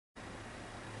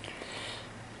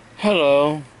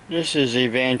Hello, this is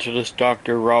Evangelist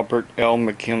Dr. Robert L.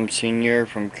 McKim Sr.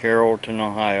 from Carrollton,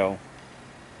 Ohio.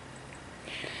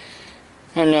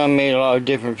 I know I made a lot of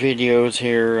different videos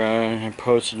here. I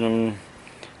posted them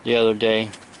the other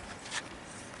day.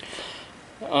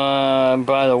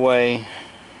 By the way,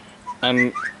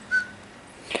 I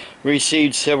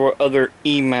received several other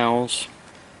emails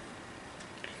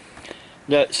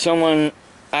that someone,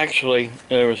 actually,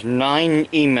 there was 9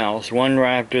 emails, one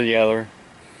right after the other,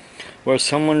 where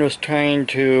someone was trying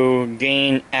to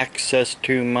gain access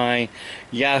to my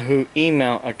Yahoo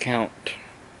email account.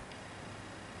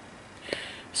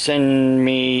 Send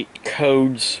me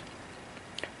codes,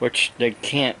 which they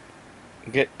can't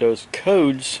get those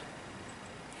codes,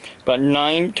 but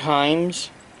 9 times.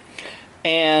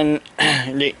 And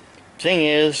the thing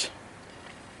is,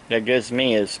 that gets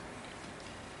me is,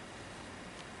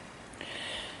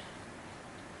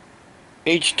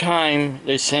 each time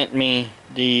they sent me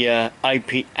the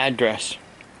IP address,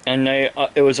 and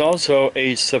it was also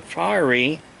a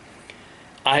Safari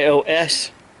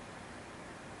iOS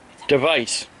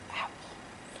device,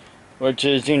 which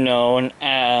is, you know,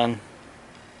 an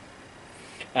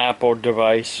Apple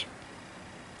device.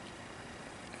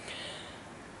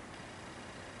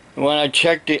 When I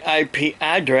checked the IP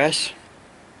address,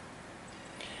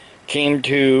 came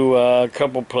to a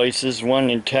couple places, one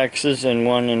in Texas and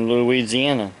one in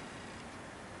Louisiana.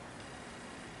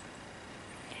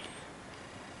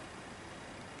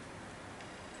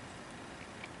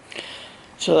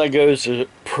 So that goes to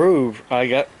prove, I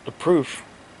got the proof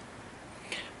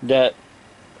that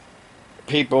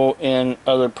people in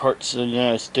other parts of the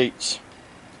United States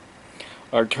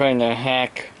are trying to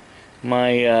hack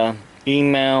my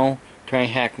email, trying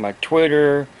to hack my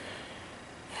Twitter.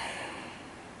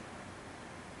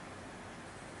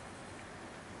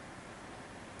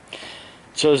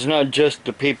 So it's not just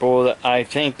the people that I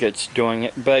think it's doing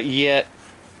it, but yet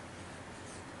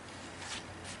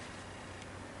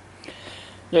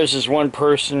there's this one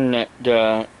person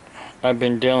that I've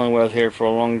been dealing with here for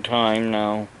a long time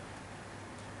now.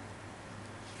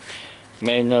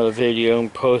 Made another video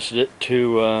and posted it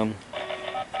to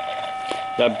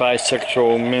that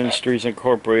Bisexual Ministries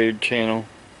Incorporated channel.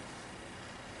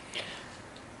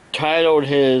 Titled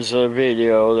his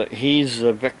video that he's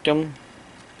a victim.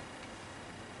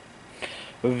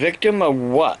 A victim of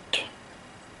what?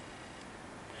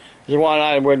 Is what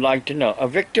I would like to know. A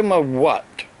victim of what?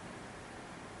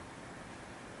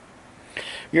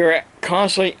 You're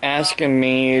constantly asking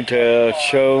me to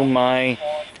show my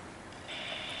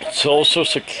Social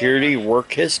Security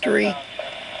work history.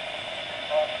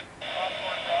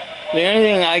 The only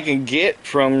thing I can get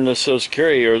from the Social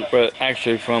Security, or but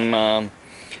actually from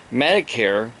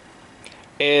Medicare,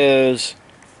 is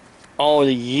all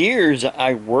the years that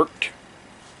I worked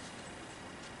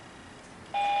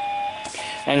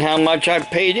and how much I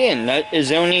paid in. That is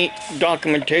the only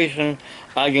documentation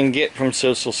I can get from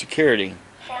Social Security.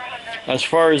 As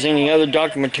far as any other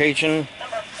documentation,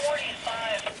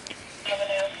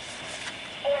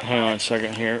 hang on a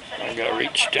second here, I gotta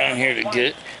reach down here to get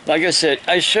it. Like I said,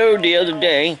 I showed the other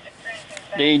day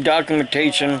the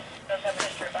documentation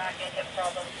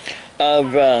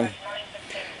of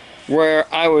where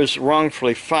I was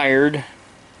wrongfully fired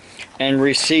and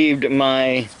received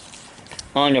my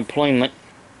unemployment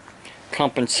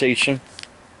compensation.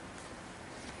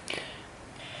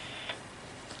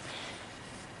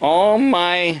 All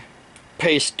my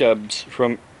pay stubs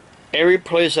from every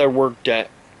place I worked at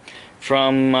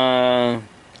from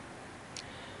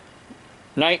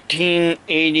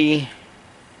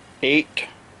 1988,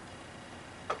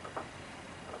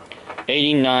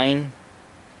 89,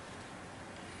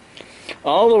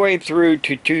 all the way through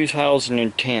to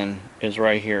 2010 is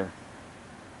right here.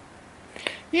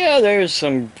 Yeah, there's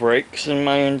some breaks in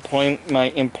my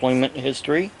employment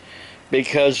history,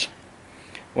 because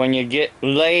when you get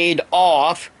laid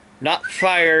off, not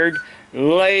fired,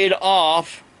 laid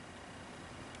off,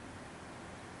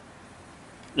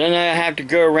 then I have to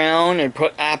go around and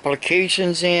put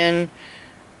applications in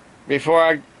before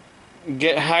I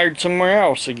get hired somewhere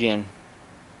else again.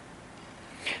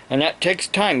 And that takes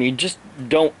time. You just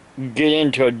don't get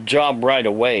into a job right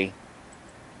away.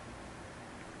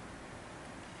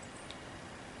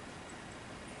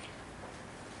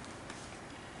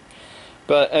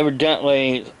 But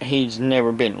evidently he's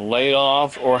never been laid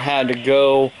off or had to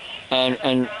go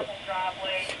and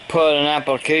put an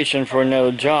application for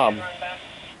another job.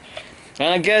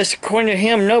 And I guess according to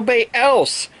him, nobody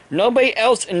else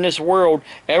in this world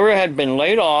ever had been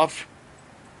laid off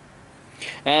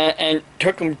and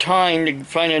took them time to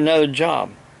find another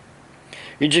job.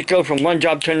 You just go from one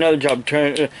job to another job,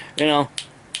 you know.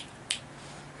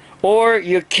 or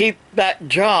you keep that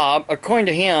job. According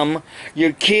to him,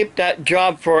 you keep that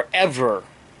job forever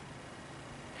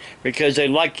because they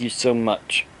like you so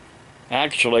much.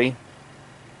 Actually,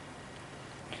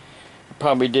 he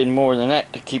probably did more than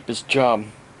that to keep his job.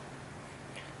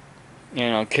 You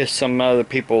know, kiss some other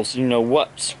people's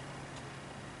whats.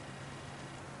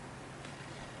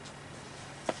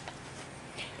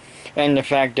 And the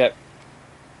fact that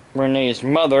Renee's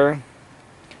mother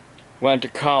went to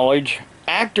college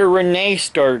after Renee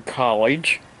started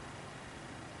college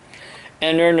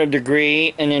and earned a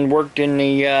degree and then worked in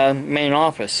the main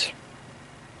office.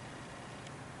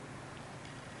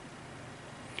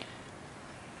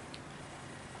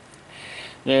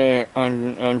 There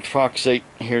on Fox 8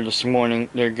 here this morning,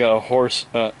 they got a horse,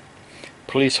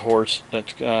 police horse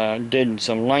that did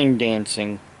some line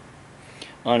dancing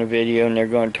on a video, and they're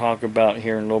going to talk about it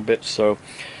here in a little bit. So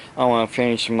I want to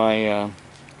finish my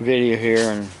video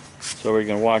here, and so we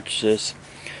can watch this.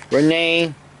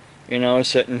 Renee,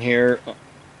 sitting here,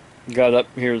 got up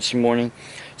here this morning.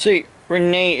 See,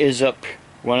 Renee is up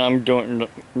when I'm doing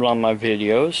on my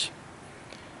videos.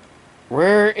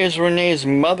 Where is Renee's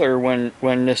mother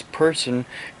when this person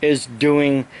is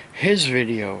doing his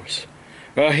videos?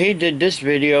 Well, he did this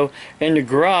video in the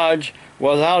garage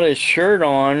without his shirt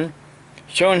on,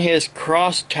 showing his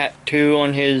cross tattoo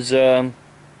on his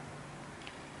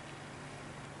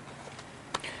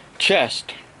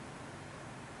chest.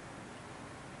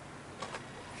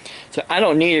 So I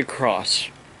don't need a cross,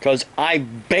 because I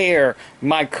bear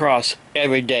my cross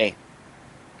every day.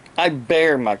 I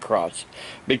bear my cross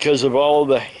because of all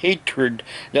the hatred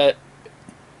that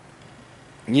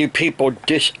you people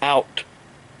dish out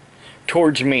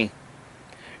towards me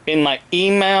in my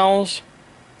emails,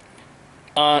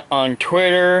 on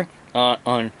Twitter,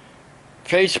 on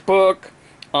Facebook,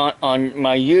 on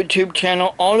my YouTube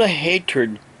channel. All the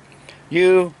hatred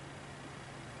you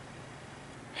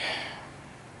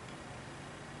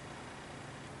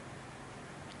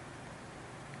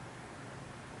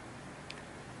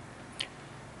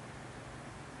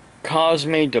cause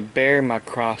me to bear my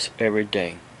cross every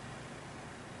day.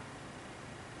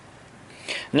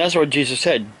 And that's what Jesus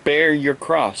said, bear your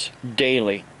cross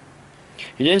daily.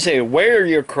 He didn't say wear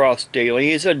your cross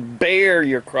daily, he said bear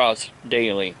your cross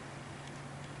daily.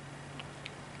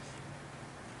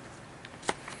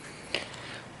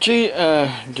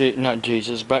 Not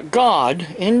Jesus, but God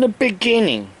in the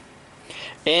beginning.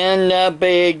 In the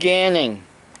beginning.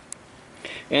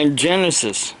 In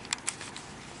Genesis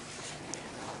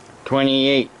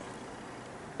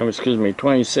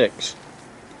 26.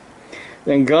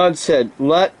 Then God said,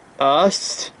 let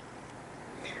us,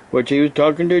 which he was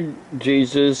talking to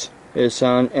Jesus, his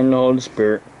son, and the Holy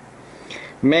Spirit,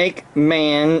 make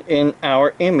man in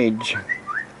our image,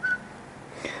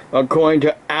 according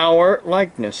to our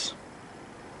likeness.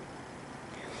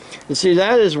 You see,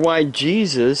 that is why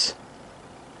Jesus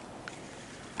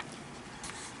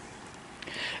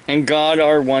and God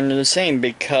are one and the same,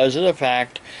 because of the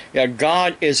fact that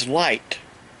God is light,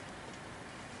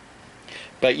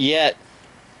 but yet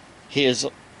he is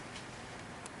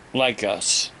like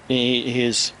us.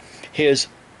 His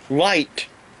light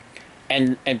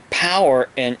and power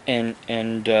and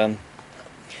it's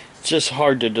just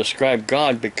hard to describe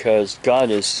God, because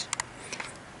God is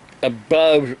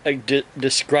above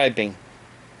describing.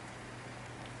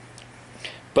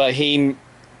 But he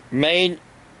made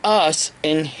us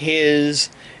in his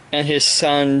and his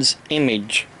son's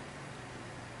image.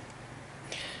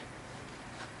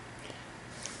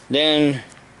 Then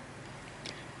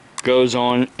goes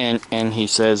on and he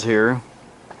says here,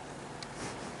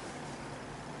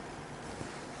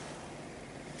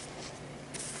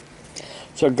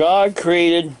 so God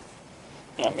created,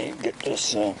 let me get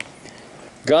this,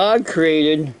 God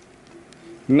created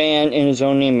man in his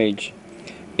own image.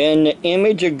 In the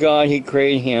image of God he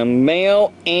created him,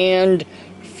 male and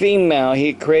female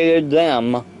he created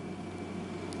them.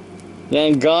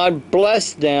 Then God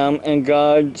blessed them, and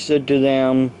God said to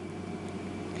them,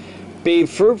 be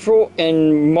fruitful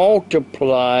and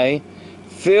multiply,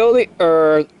 fill the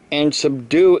earth and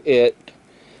subdue it,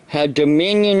 have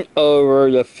dominion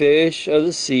over the fish of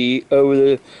the sea, over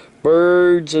the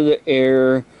birds of the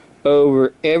air,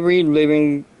 over every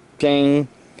living thing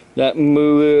that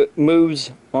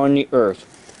moves on the earth.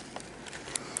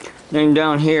 Then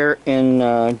down here in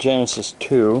Genesis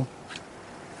 2,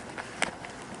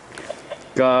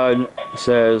 God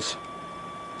says,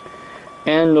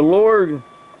 and the Lord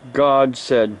God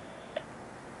said,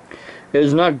 it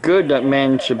is not good that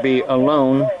man should be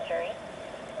alone.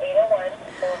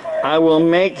 I will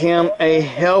make him a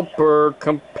helper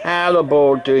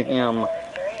compatible to him.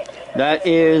 That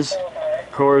is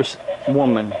course,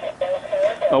 woman.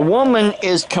 A woman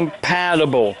is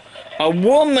compatible. A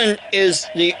woman is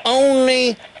the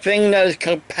only thing that is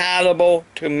compatible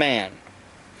to man.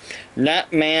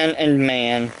 Not man and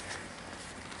man.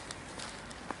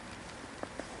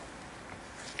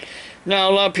 Now,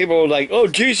 a lot of people are like, oh,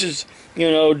 Jesus,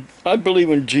 I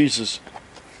believe in Jesus.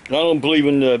 I don't believe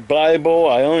in the Bible.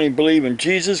 I only believe in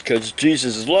Jesus because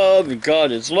Jesus is love and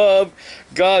God is love.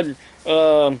 God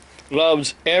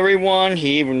loves everyone.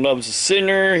 He even loves the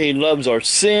sinner. He loves our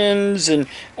sins, and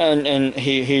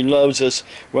he loves us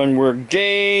when we're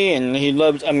gay, and he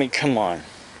loves, I mean, come on.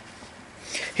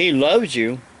 He loves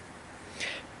you,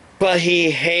 but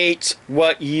he hates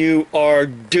what you are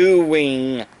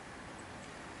doing.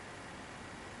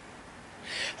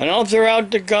 And all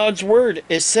throughout God's Word,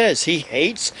 it says he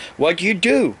hates what you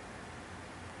do.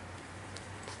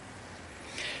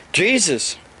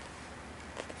 Jesus.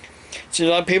 See, a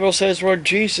lot of people says, well,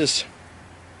 Jesus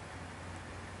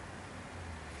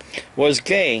was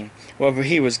gay. Well, if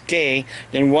he was gay,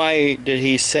 then why did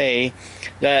he say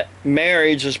that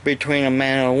marriage is between a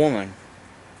man and a woman?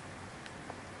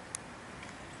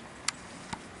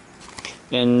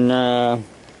 In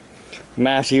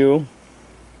Matthew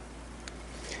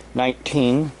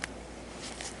 19,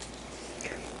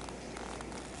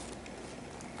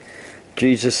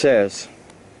 Jesus says,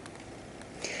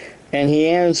 and he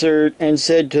answered and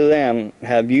said to them,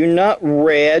 have you not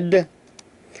read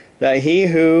that he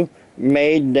who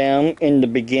made them in the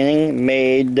beginning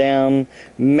made them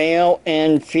male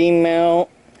and female?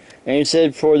 And he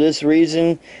said, for this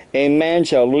reason a man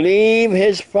shall leave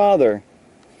his father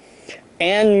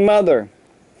and mother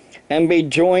and be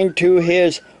joined to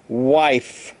his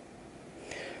wife,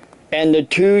 and the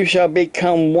two shall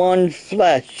become one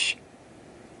flesh.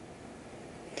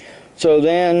 So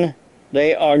then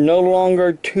they are no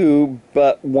longer two,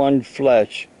 but one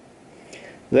flesh.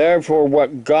 Therefore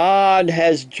what God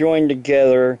has joined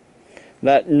together,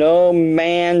 let no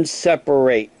man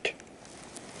separate.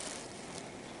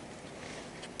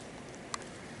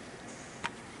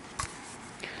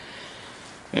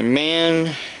 And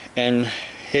man and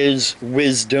his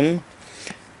wisdom,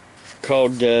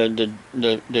 called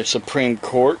the Supreme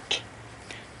Court,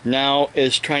 now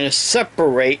is trying to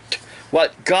separate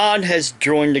what God has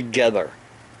joined together.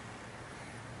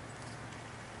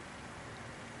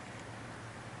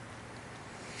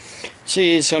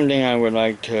 See, something I would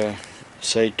like to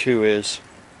say too is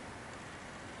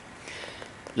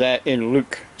that in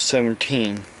Luke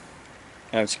 17,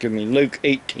 excuse me, Luke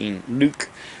 18, Luke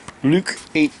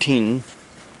 18,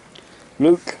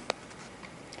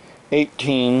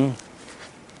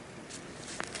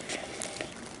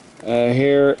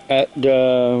 here at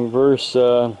verse,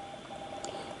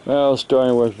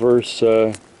 starting with verse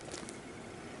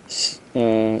 6.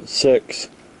 Then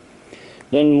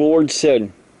the Lord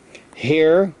said,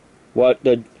 hear what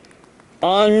the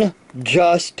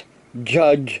unjust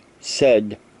judge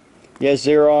said. Yes,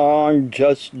 there are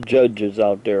unjust judges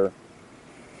out there.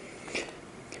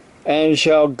 And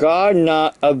shall God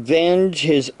not avenge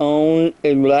his own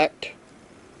elect?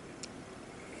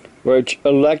 Which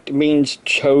elect means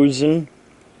chosen,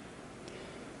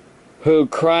 who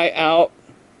cry out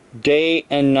day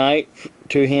and night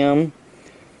to him,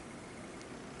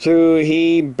 though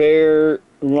he bear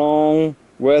long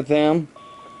with them?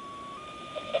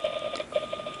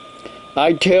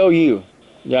 I tell you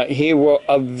that he will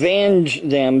avenge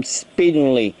them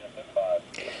speedily.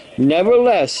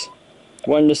 Nevertheless,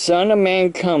 when the Son of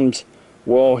Man comes,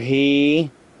 will he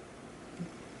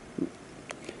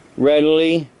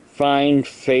readily find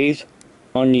faith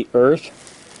on the earth?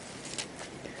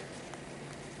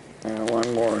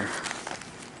 One more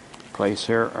place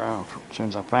here. As soon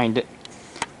as I find it,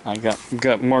 I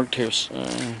got marked here.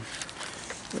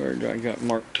 Where do I got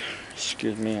marked?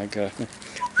 Excuse me, I got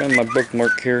my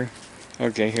bookmark here.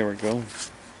 Okay, here we go.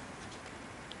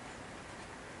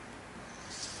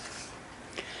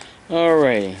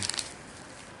 Alrighty.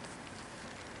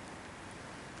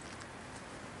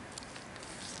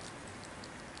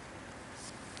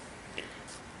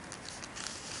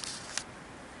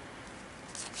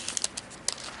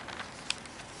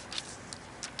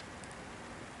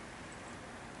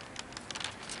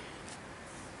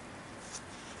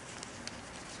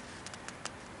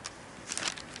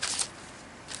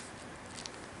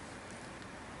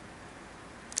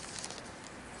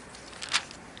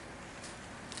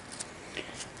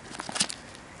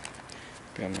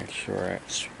 Gotta make sure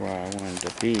that's where I wanted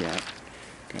to be at.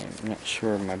 I'm not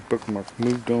sure if my bookmark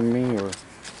moved on me or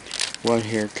what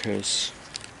here, because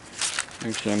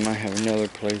actually I might have another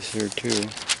place here too.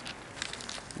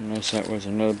 Unless that was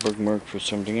another bookmark for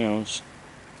something else.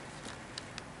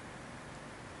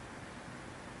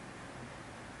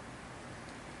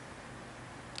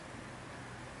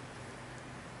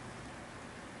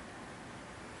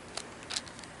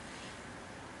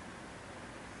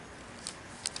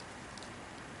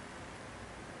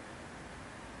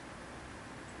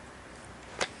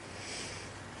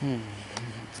 I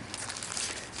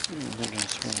think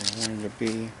that's where I wanted to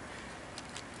be.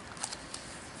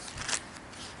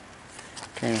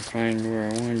 Trying to find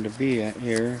where I wanted to be at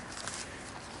here.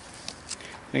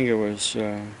 I think it was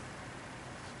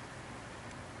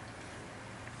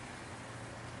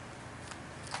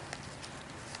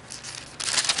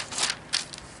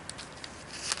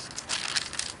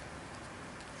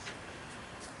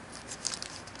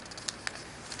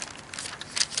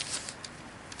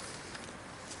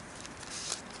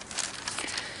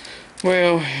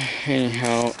well,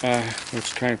 anyhow, I was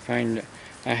trying to find,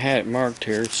 I had it marked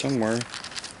here somewhere.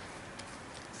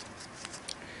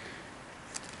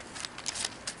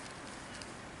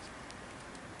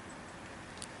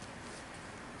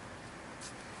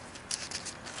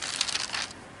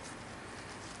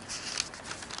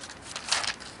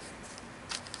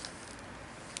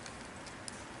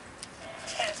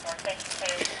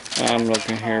 I'm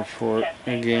looking here for it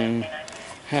again.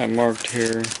 I had it marked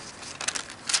here.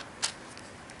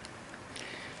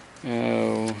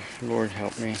 Oh, Lord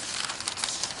help me.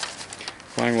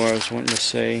 Find what I was wanting to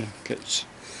say, because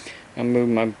I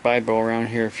moved my Bible around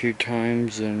here a few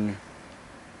times and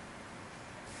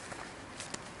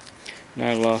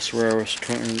I lost where I was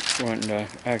wanting to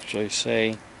actually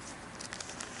say.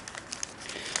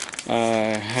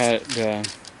 I had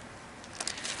it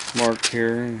marked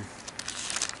here.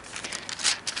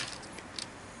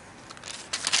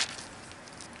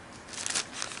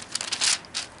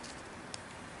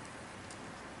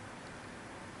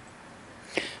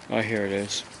 Oh, here it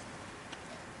is.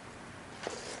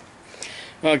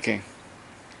 Okay.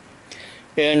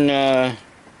 In 1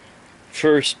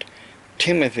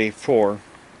 Timothy 4.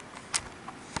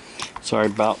 Sorry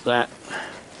about that.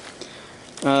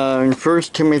 In 1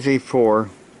 Timothy 4,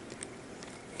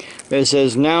 it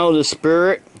says, "Now the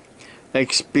Spirit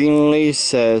expressly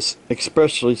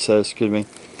says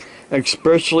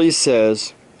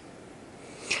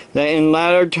that in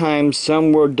latter times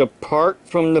some will depart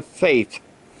from the faith,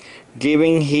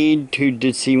 giving heed to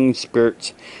deceiving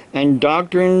spirits and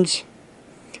doctrines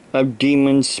of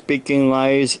demons, speaking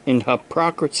lies in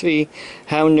hypocrisy,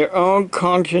 having their own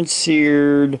conscience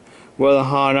seared with a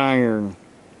hot iron."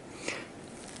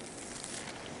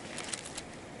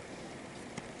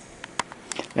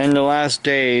 In the last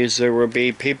days there will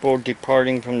be people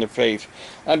departing from the faith.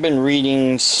 I've been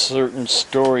reading certain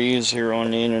stories here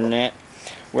on the internet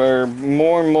where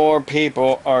more and more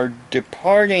people are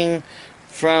departing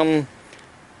from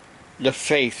the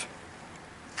faith.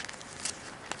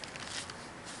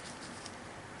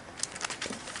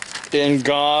 In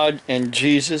God and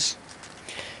Jesus.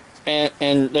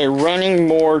 And they're running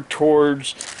more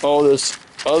towards all this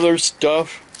other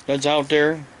stuff that's out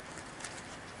there.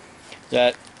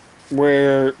 That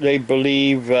where they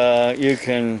believe you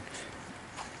can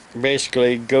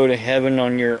basically go to heaven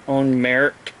on your own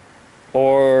merit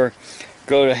or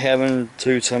go to heaven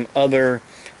through some other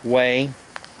way.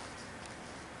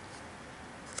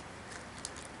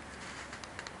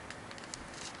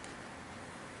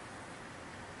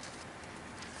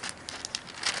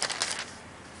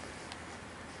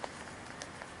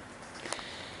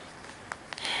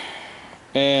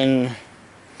 And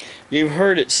you've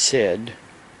heard it said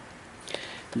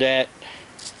that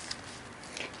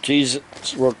Jesus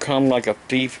will come like a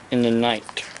thief in the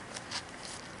night.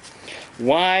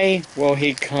 Why will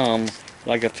he come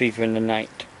like a thief in the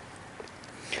night?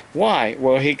 Why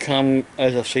will he come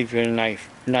as a thief in the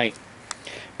night?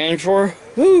 And for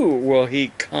who will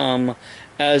he come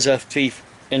as a thief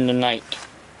in the night?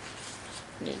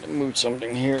 I need to move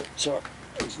something here so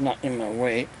it's not in my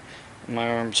way. My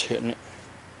arm's hitting it.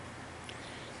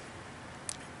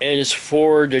 It is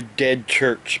for the dead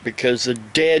church, because the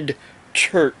dead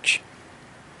church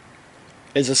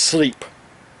is asleep.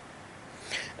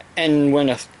 And when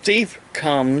a thief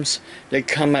comes, they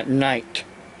come at night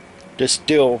to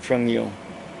steal from you.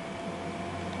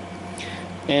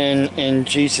 And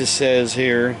Jesus says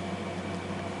here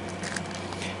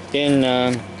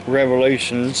in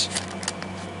Revelations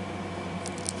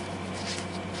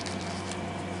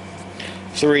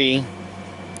 3,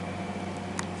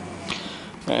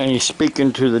 and he's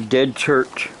speaking to the dead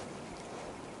church.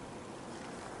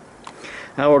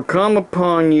 "I will come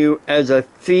upon you as a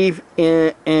thief,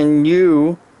 and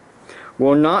you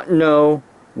will not know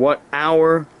what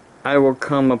hour I will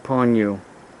come upon you.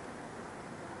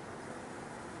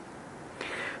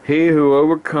 He who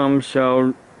overcomes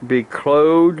shall be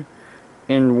clothed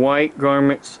in white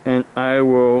garments, and I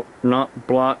will not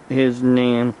blot his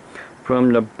name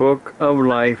from the book of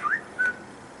life,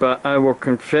 but I will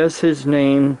confess his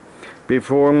name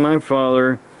before my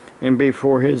Father and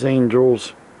before his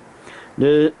angels.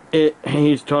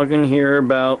 He's talking here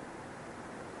about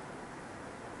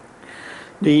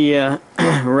the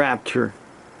rapture,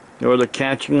 or the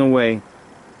catching away.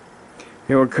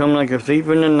 He will come like a thief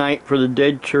in the night for the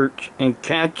dead church and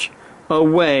catch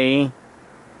away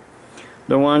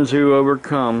the ones who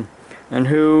overcome. And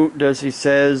who does he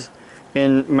says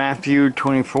in Matthew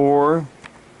 24?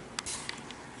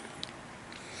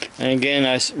 And again,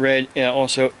 I read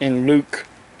also in Luke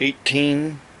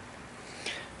 18.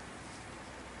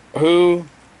 Who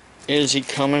is he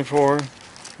coming for?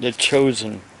 The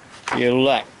chosen, the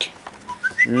elect.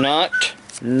 Not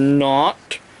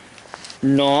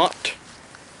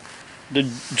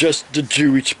just the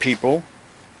Jewish people.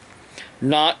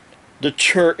 Not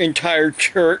the entire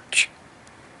church.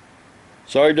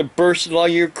 Sorry to burst all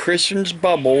your Christians'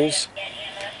 bubbles,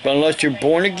 but unless you're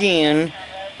born again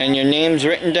and your name's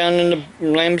written down in the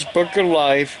Lamb's Book of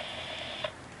Life,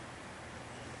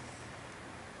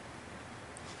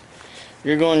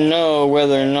 you're going to know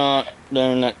whether or not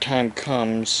when that time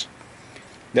comes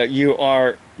that you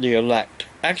are the elect.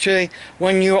 Actually,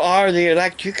 when you are the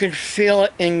elect, you can feel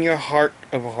it in your heart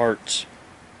of hearts.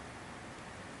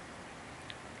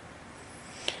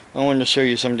 I wanted to show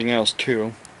you something else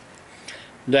too.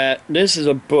 That this is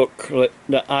a book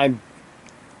that I, of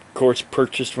course,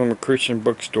 purchased from a Christian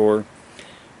bookstore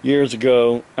years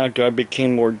ago after I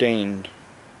became ordained.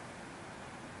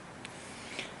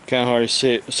 Kind of hard to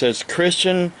see it. It says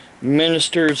Christian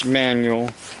Minister's Manual,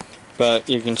 but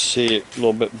you can see it a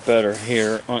little bit better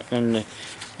here on the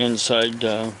inside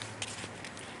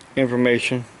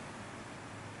information.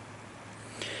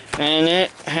 And it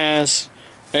has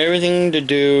everything to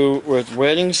do with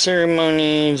wedding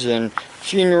ceremonies and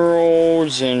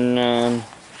funerals and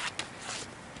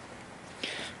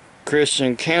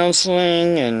Christian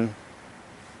counseling and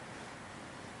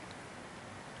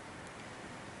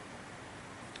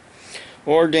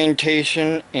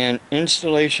ordination and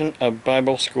installation of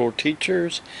Bible school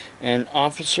teachers and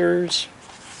officers.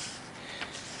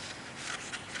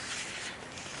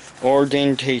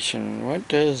 Ordination. What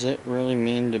does it really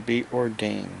mean to be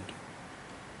ordained?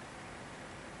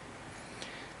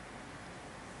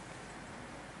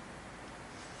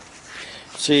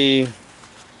 See,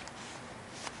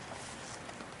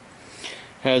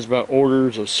 has about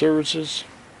orders of services.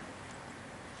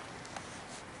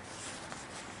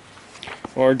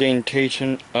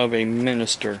 Ordination of a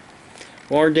minister.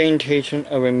 Ordination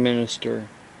of a minister.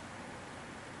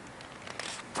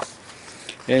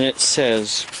 And it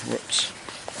says, whoops,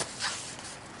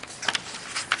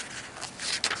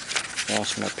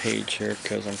 lost my page here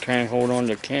because I'm trying to hold on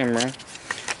to the camera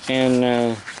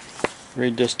and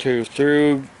read this too.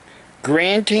 Through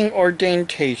granting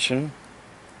ordination,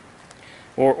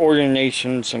 or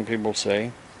ordination, some people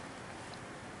say,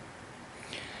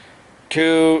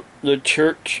 to the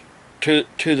church, to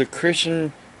the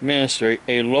Christian ministry,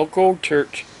 a local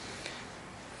church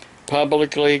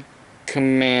publicly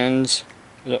commands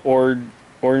the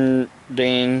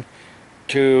ordain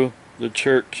to the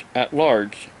church at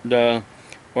large. The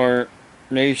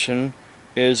ordination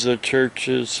is the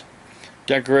church's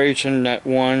declaration that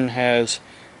one has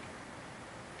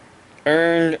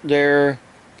earned their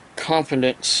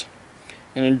confidence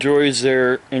and enjoys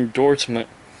their endorsement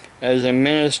as a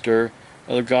minister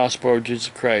of the gospel of Jesus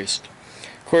Christ.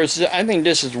 Of course, I think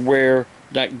this is where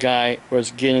that guy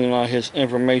was getting a lot of his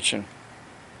information.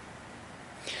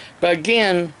 But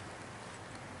again,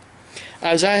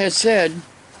 as I had said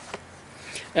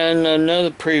in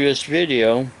another previous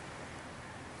video,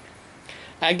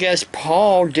 I guess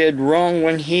Paul did wrong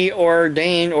when he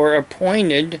ordained or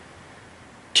appointed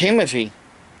Timothy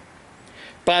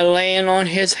by laying on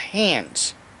his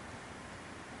hands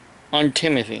on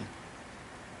Timothy.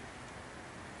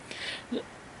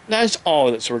 That's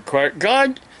all that's required.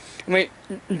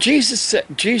 Jesus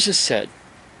said,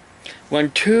 when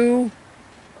two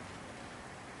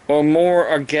or more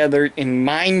are gathered in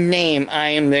my name, I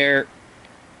am there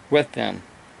with them.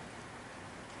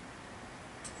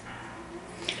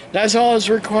 That's all that's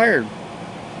required.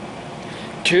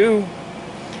 2,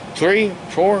 3,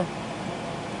 4.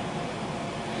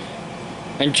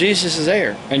 And Jesus is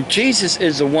there. And Jesus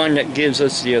is the one that gives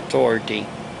us the authority.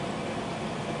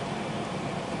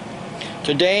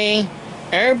 Today,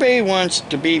 everybody wants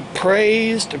to be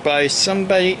praised by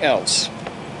somebody else.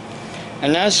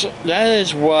 And that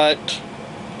is what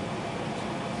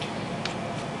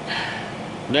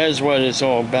it's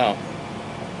all about.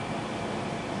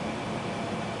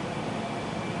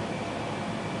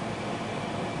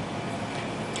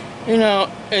 You know,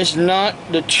 it's not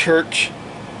the church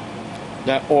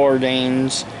that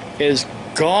ordains, it's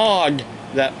God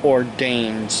that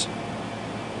ordains.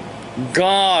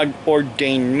 God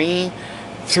ordained me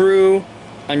through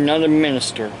another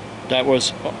minister that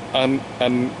was a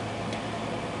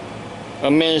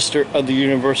minister of the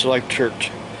Universal Life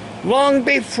Church. Long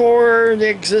before the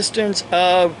existence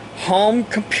of home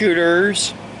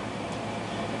computers,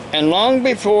 and long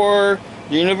before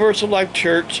the Universal Life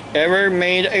Church ever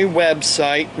made a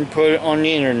website and put it on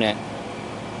the internet.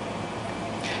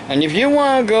 And if you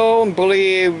want to go and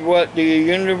believe what the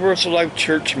Universal Life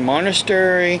Church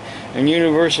Monastery and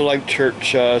Universal Life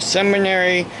Church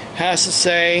Seminary has to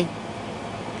say,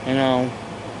 you know,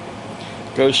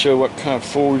 goes to show what kind of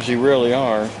fools you really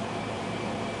are.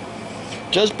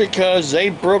 Just because they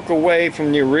broke away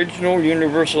from the original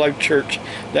Universal Life Church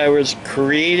that was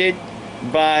created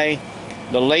by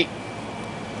the late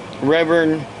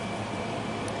Reverend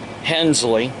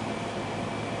Hensley,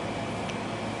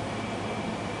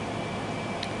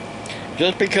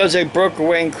 just because they broke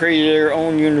away and created their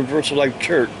own Universal Life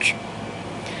Church,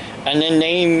 and then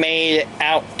they made it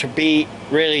out to be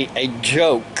really a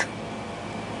joke,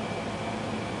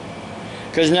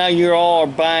 because now you're all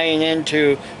buying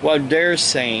into what they're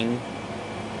saying.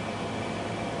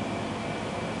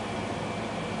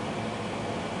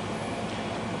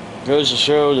 Goes to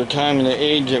show the time and the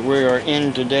age that we are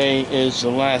in today is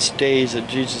the last days that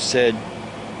Jesus said,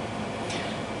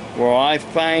 "Will I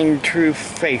find true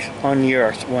faith on the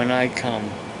earth when I come?"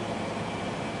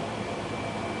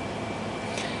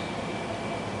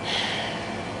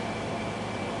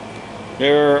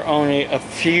 There are only a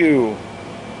few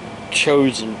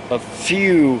chosen, a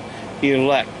few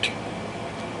elect.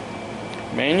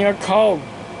 Many are called,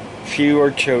 few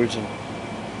are chosen.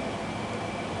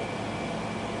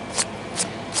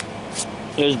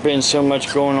 There's been so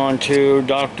much going on too.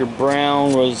 Dr.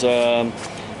 Brown was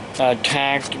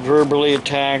attacked, verbally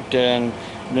attacked, and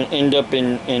ended up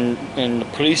in the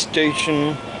police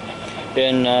station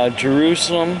in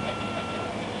Jerusalem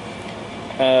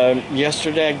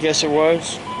yesterday, I guess it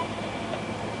was,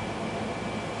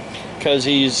 because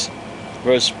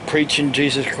was preaching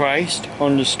Jesus Christ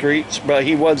on the streets, but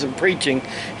he wasn't preaching.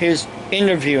 He was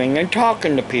interviewing and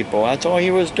talking to people. That's all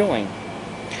he was doing,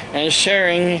 and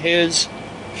sharing his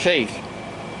faith.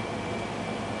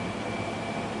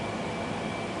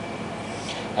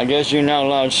 I guess you're not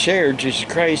allowed to share Jesus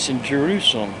Christ in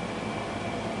Jerusalem.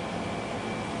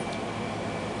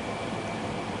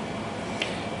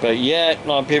 But yet, a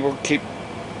lot of people keep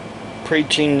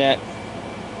preaching that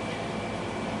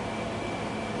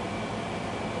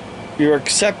you're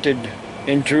accepted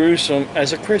in Jerusalem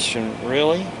as a Christian.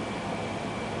 Really?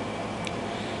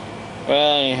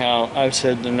 Well, anyhow, I've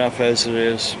said enough as it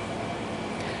is.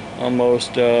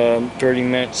 Almost 30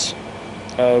 minutes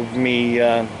of me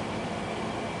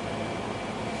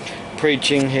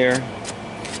preaching here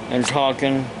and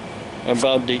talking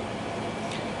about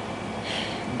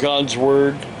God's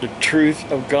Word, the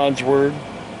truth of God's Word.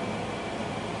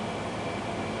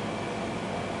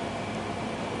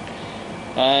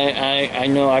 I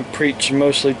know I preach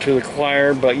mostly to the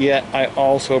choir, but yet I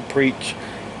also preach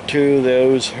to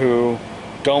those who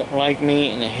don't like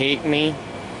me and hate me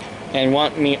and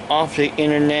want me off the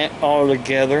internet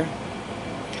altogether.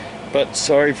 But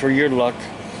sorry for your luck,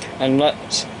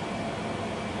 unless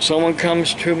someone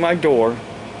comes to my door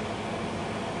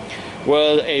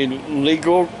with a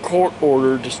legal court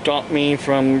order to stop me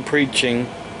from preaching.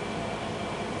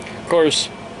 Of course,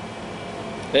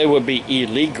 it would be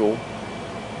illegal.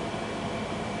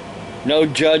 No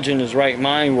judge in his right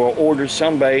mind will order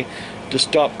somebody to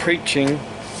stop preaching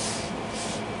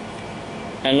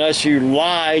unless you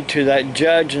lie to that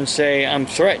judge and say, "I'm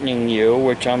threatening you,"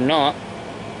 which I'm not.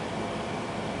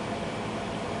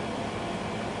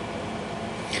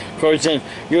 Of course, then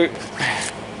you're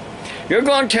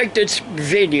going to take this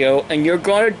video and you're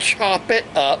going to chop it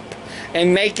up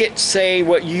and make it say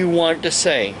what you want it to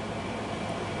say.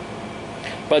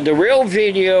 But the real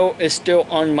video is still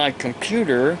on my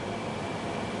computer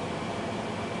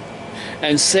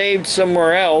and saved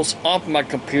somewhere else off my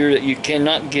computer that you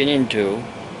cannot get into.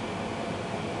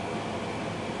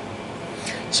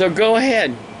 So go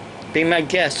ahead, be my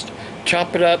guest,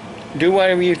 chop it up, do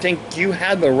whatever you think you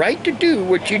have the right to do,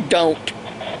 which you don't.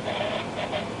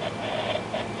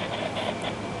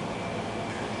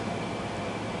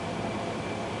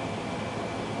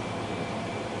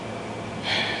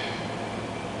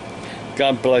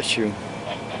 God bless you.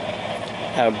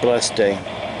 Have a blessed day.